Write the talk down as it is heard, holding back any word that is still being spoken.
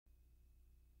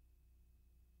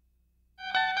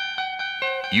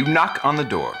You knock on the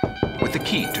door with the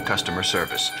key to customer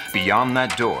service. Beyond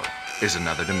that door is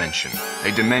another dimension.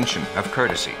 A dimension of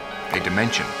courtesy. A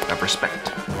dimension of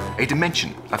respect. A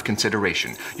dimension of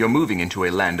consideration. You're moving into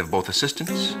a land of both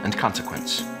assistance and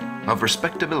consequence. Of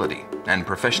respectability and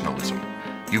professionalism.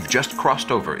 You've just crossed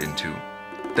over into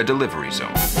the delivery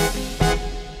zone.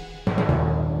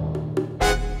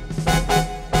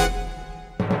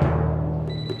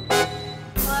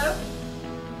 Hello?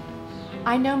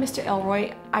 I know, Mr.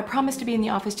 Elroy. I promised to be in the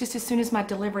office just as soon as my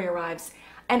delivery arrives.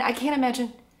 And I can't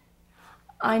imagine...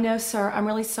 I know, sir. I'm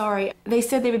really sorry. They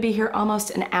said they would be here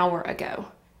almost an hour ago.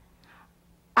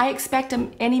 I expect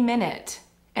them any minute,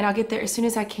 and I'll get there as soon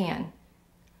as I can.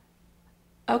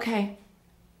 Okay.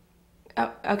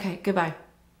 Oh, okay. Goodbye.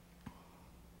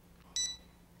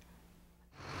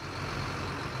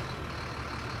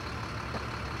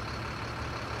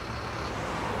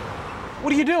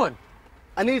 What are you doing?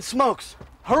 I need smokes.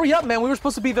 Hurry up, man. We were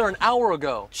supposed to be there an hour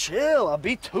ago. Chill, I'll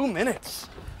be 2 minutes.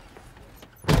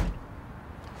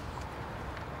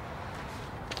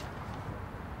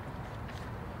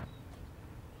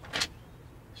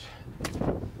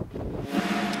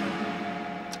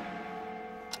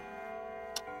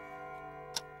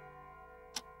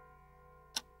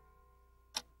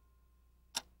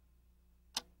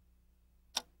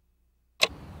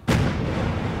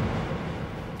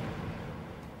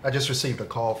 I just received a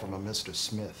call from a Mr.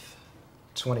 Smith,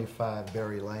 25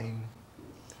 Berry Lane.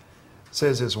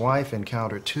 Says his wife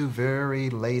encountered 2 very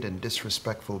late and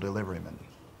disrespectful deliverymen.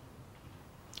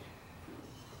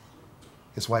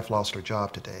 His wife lost her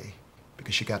job today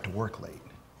because she got to work late,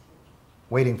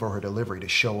 waiting for her delivery to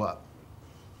show up.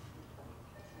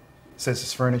 Says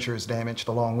his furniture is damaged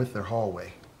along with their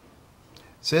hallway.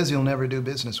 Says he'll never do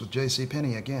business with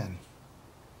JCPenney again.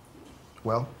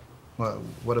 Well,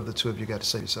 what have the 2 of you got to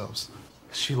say yourselves?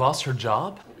 She lost her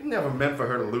job? We never meant for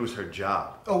her to lose her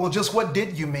job. Oh, well, just what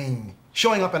did you mean?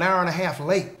 Showing up an hour and a half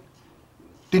late.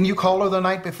 Didn't you call her the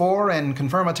night before and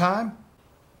confirm a time?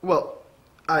 Well,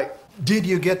 Did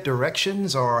you get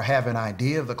directions or have an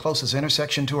idea of the closest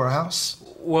intersection to her house?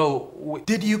 Well,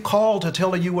 Did you call to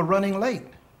tell her you were running late?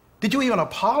 Did you even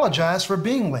apologize for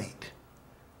being late?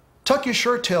 Tuck your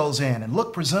shirt tails in and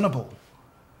look presentable.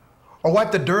 Or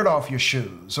wipe the dirt off your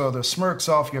shoes or the smirks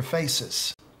off your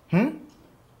faces. You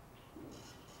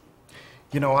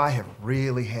know, I have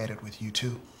really had it with you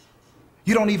 2.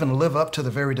 You don't even live up to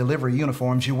the very delivery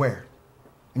uniforms you wear.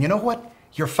 And you know what?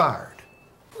 You're fired.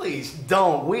 Please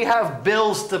don't. We have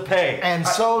bills to pay. And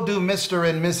so do Mr.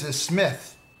 and Mrs.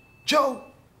 Smith. Joe,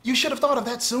 you should have thought of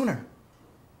that sooner.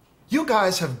 You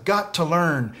guys have got to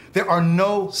learn there are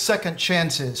no second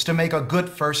chances to make a good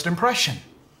first impression.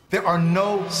 There are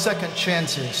no second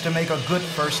chances to make a good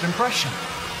first impression.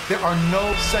 There are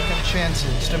no second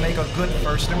chances to make a good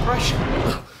first impression.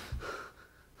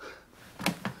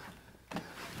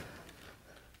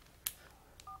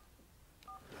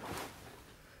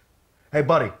 Hey,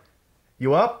 buddy.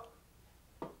 You up?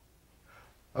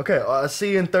 Okay, I'll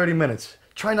see you in 30 minutes.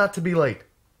 Try not to be late.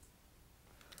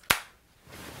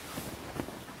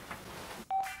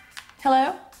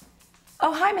 Hello?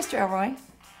 Oh, hi, Mr. Elroy.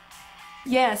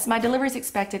 Yes, my delivery's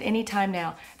expected any time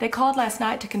now. They called last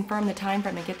night to confirm the time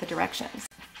frame and get the directions.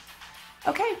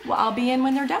 Okay, well, I'll be in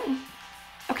when they're done.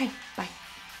 Okay, bye.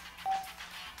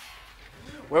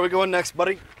 Where are we going next,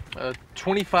 buddy?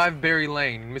 25 Berry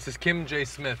Lane, Mrs. Kim J.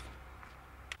 Smith.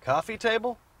 Coffee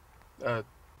table?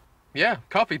 Yeah,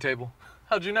 coffee table.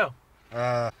 How'd you know?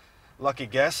 Lucky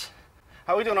guess.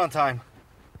 How are we doing on time?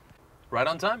 Right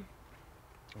on time?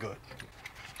 Good.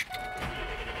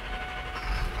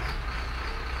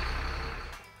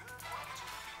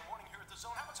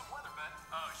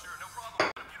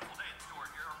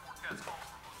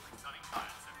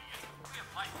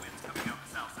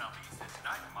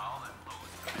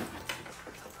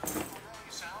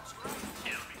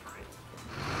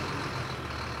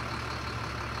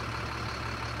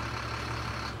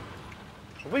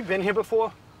 Have we been here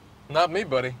before? Not me,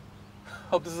 buddy.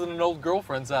 Hope this isn't an old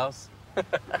girlfriend's house.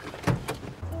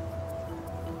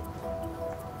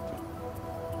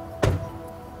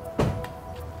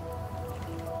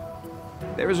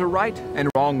 There is a right and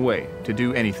wrong way to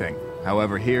do anything.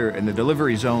 However, here in the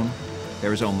delivery zone,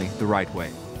 there is only the right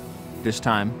way. This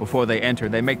time, before they enter,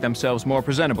 they make themselves more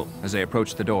presentable as they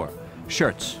approach the door.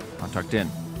 Shirts are tucked in.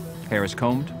 Hair is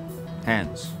combed.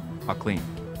 Hands are clean.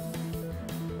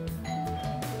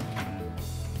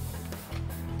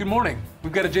 Good morning.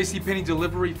 We've got a JCPenney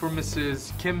delivery for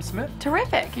Mrs. Kim Smith.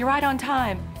 Terrific. You're right on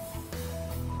time.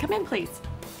 Come in, please.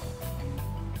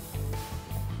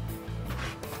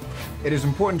 It is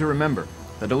important to remember,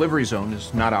 the delivery zone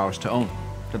is not ours to own.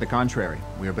 To the contrary,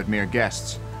 we are but mere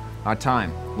guests. Our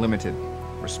time, limited.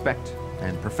 Respect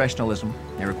and professionalism,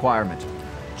 a requirement.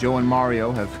 Joe and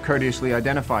Mario have courteously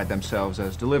identified themselves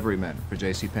as delivery men for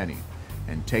JCPenney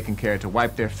and taken care to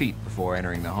wipe their feet before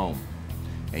entering the home.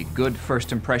 A good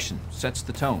first impression sets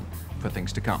the tone for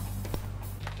things to come.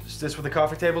 Is this where the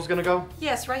coffee table's gonna go?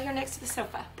 Yes, right here next to the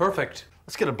sofa. Perfect.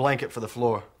 Let's get a blanket for the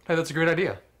floor. Hey, that's a great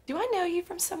idea. Do I know you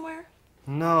from somewhere?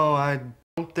 No, I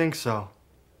don't think so.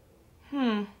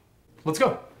 Let's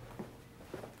go.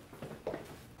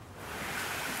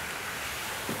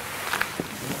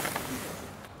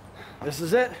 This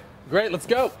is it? Great, let's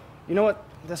go. You know what?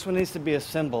 This one needs to be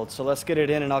assembled, so let's get it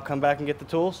in and I'll come back and get the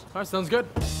tools. All right, sounds good.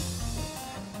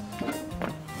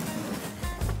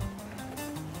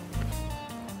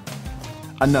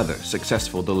 Another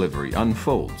successful delivery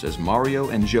unfolds as Mario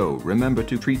and Joe remember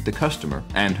to treat the customer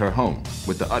and her home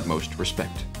with the utmost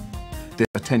respect. This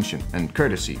attention and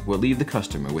courtesy will leave the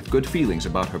customer with good feelings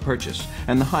about her purchase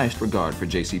and the highest regard for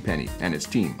JCPenney and its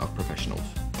team of professionals.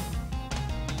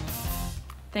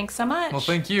 Thanks so much. Well,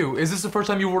 thank you. Is this the first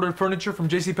time you've ordered furniture from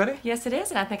JCPenney? Yes, it is,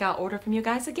 and I think I'll order from you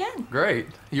guys again. Great.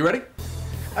 You ready?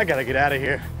 I gotta get out of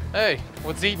here. Hey,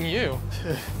 what's eating you?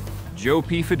 Joe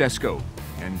P. Fidesco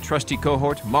and trusty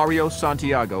cohort Mario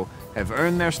Santiago have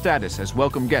earned their status as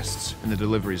welcome guests in the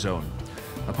delivery zone.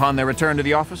 Upon their return to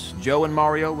the office, Joe and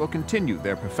Mario will continue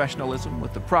their professionalism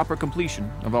with the proper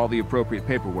completion of all the appropriate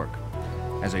paperwork.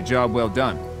 As a job well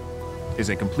done is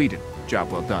a completed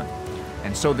job well done.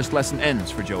 And so this lesson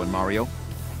ends for Joe and Mario,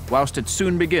 whilst it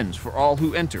soon begins for all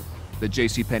who enter the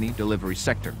JCPenney delivery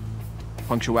sector.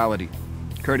 Punctuality,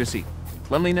 courtesy,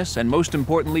 cleanliness, and most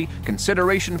importantly,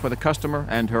 consideration for the customer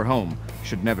and her home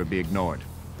should never be ignored.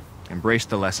 Embrace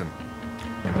the lesson.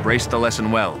 Embrace the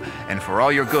lesson well, and for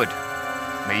all your good,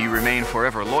 may you remain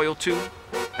forever loyal to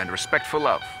and respectful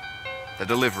of the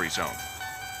delivery zone.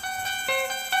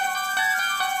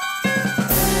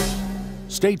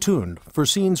 Stay tuned for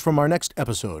scenes from our next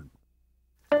episode.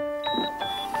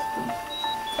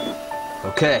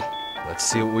 Okay, let's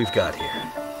see what we've got here.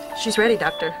 She's ready,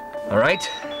 Doctor. All right,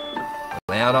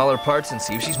 lay out all her parts and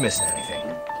see if she's missing anything.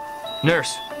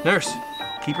 Nurse,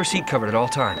 keep her seat covered at all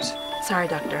times. Sorry,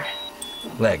 Doctor.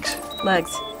 Legs,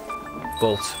 Legs.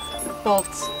 bolts,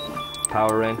 Bolts.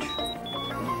 power wrench.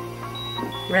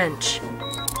 Wrench.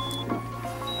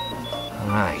 All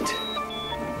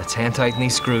right, let's hand tighten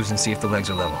these screws and see if the legs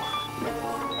are level.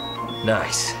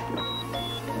 Nice.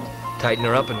 Tighten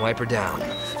her up and wipe her down.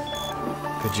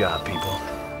 Good job, people.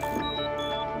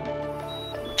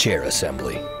 Chair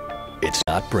assembly. It's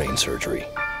not brain surgery.